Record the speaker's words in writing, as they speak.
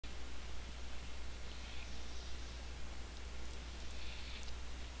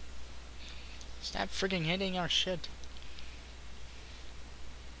Stop freaking hitting our shit.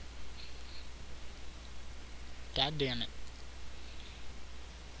 God damn it.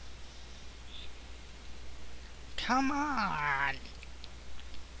 Come on!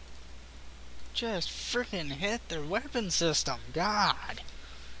 Just freaking hit their weapon system. God!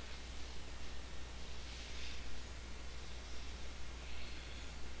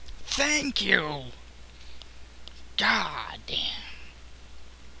 Thank you! God damn.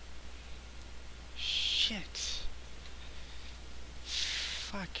 Shit.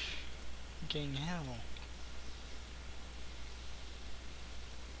 Fuck. Fucking hell.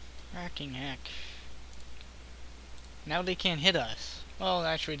 Racking heck. Now they can't hit us. Well,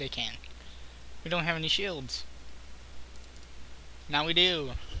 actually they can. We don't have any shields. Now we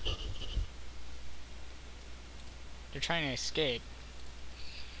do. They're trying to escape.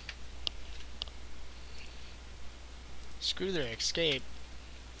 Screw their escape.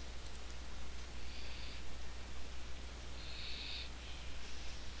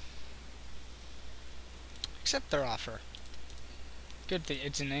 Accept their offer. Good thing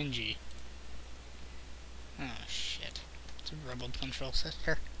it's an NG. Oh shit. It's a rebel control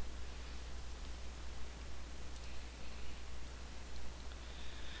center.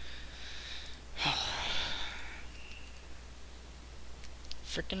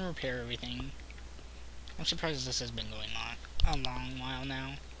 Frickin' repair everything. I'm surprised this has been going on a long while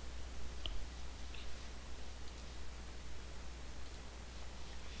now.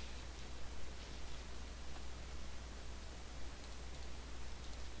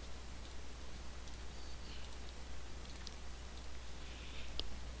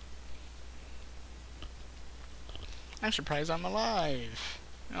 I'm surprised I'm alive.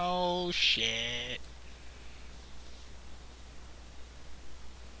 Oh shit.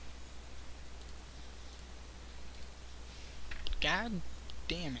 God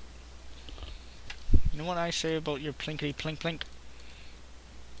damn it. You know what I say about your plinkety plink plink?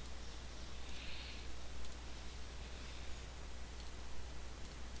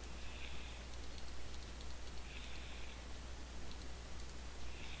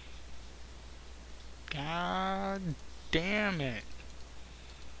 God damn it.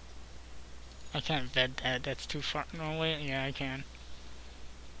 I can't vet that, that's too far. No, wait, yeah, I can.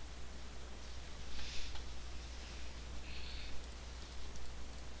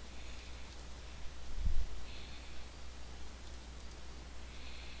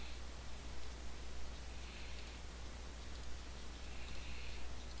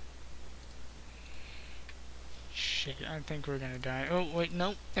 Shit, I think we're gonna die. Oh, wait,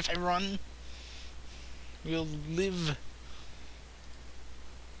 no. If I run, we'll live.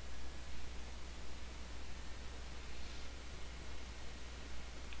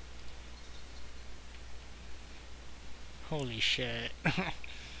 Holy shit.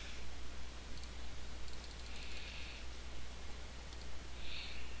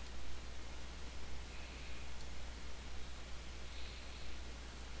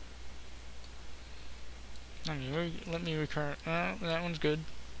 Let me recur. Oh, that one's good.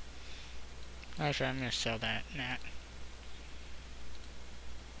 Actually, I'm gonna sell that. Nah.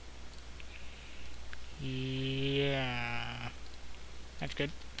 Yeah. That's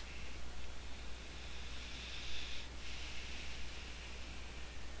good.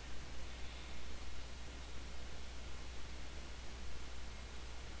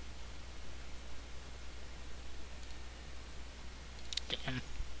 Damn.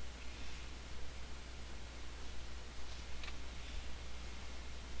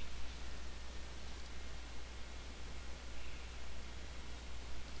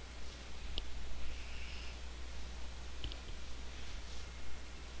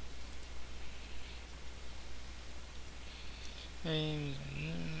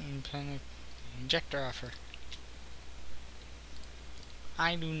 Panic injector offer.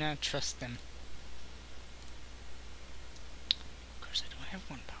 I do not trust them. Of course, I don't have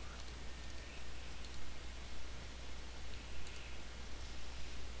one power.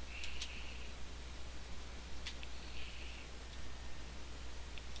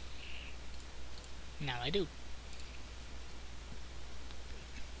 Now I do.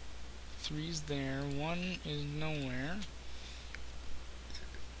 3's there. 1 is nowhere.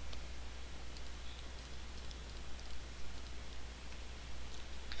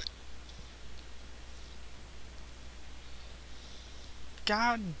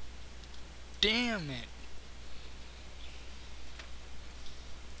 God damn it.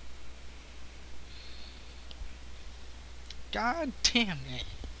 God damn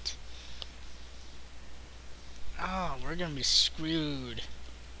it. Oh, we're gonna be screwed.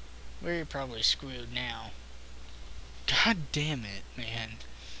 We're probably screwed now. God damn it, man.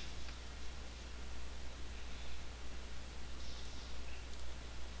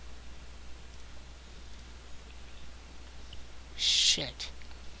 shit.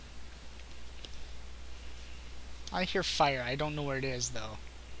 I hear fire. I don't know where it is, though.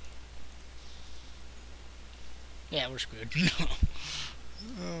 Yeah, we're screwed.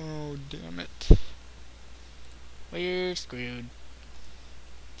 Oh, damn it. We're screwed.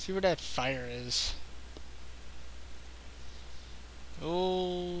 See where that fire is.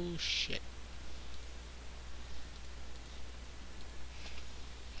 Oh, shit.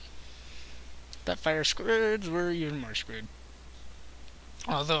 If that fire screwed, we're even more screwed.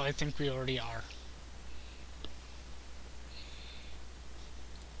 Although I think we already are.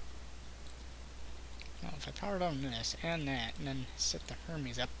 Well, if I power down this and that, and then set the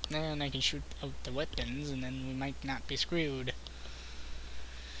Hermes up, then I can shoot out the weapons, and then we might not be screwed.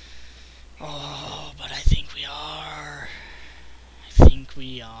 Oh, but I think we are. I think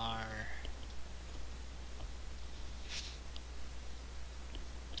we are.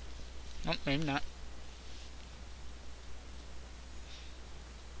 Nope, maybe not.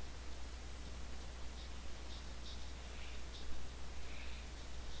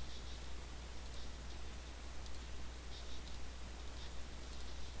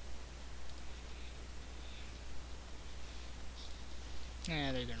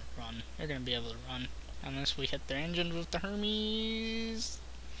 Yeah, they're gonna run. They're gonna be able to run. Unless we hit their engines with the Hermes.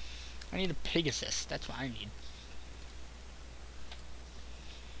 I need a Pegasus. That's what I need.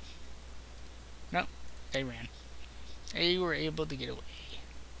 Nope. They ran. They were able to get away.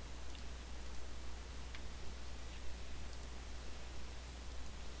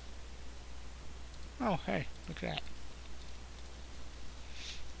 Oh, hey. Look at that.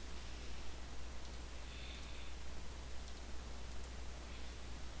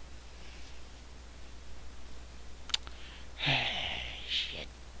 Shit.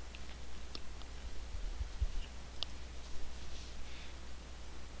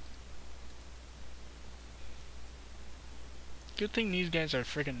 Good thing these guys are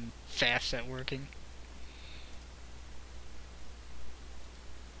freaking fast at working.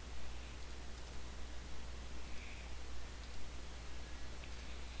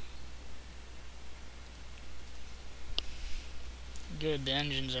 Good, the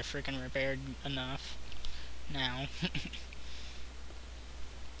engines are freaking repaired enough now.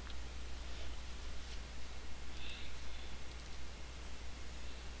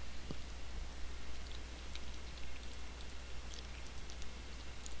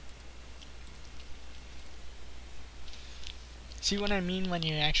 See what I mean when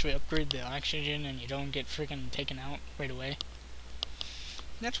you actually upgrade the oxygen and you don't get freaking taken out right away?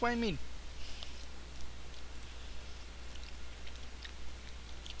 That's what I mean.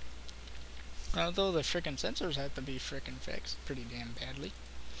 Although the freaking sensors have to be freaking fixed pretty damn badly.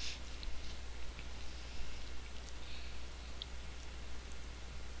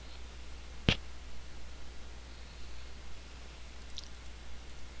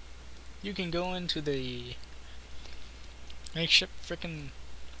 You can go into the makeshift frickin'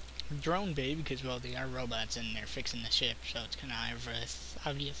 drone bay because, well, they are robots and they're fixing the ship, so it's kinda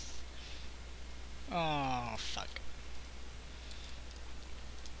obvious. Oh, fuck.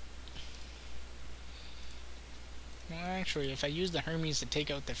 Well, actually, if I use the Hermes to take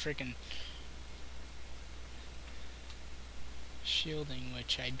out the frickin' shielding,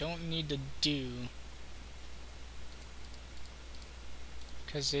 which I don't need to do,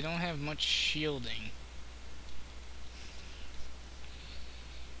 because they don't have much shielding.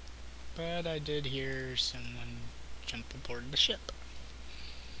 But I did hear someone jump aboard the ship.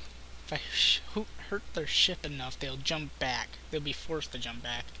 If I hurt their ship enough, they'll jump back. They'll be forced to jump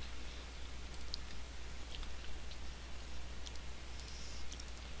back.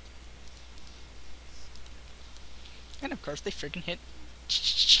 And of course they freaking hit.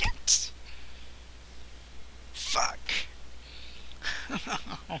 Shit! Fuck!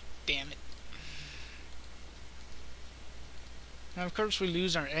 Oh, damn it. Now of course we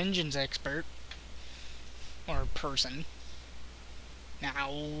lose our engines expert. Or person.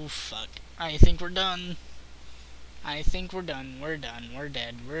 Now, fuck. I think we're done. I think we're done. We're done. We're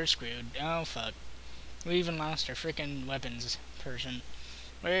dead. We're screwed. Oh, fuck. We even lost our freaking weapons person.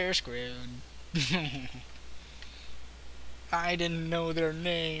 We're screwed. I didn't know their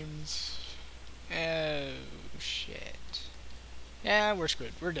names. Oh, shit. Yeah, we're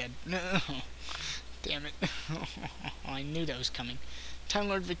screwed. We're dead. No. Damn it. I knew that was coming. Time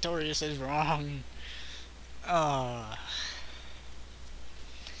Lord Victorious is wrong. Damn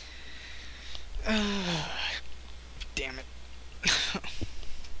it.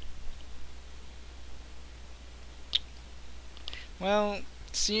 Well,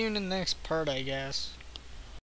 see you in the next part, I guess.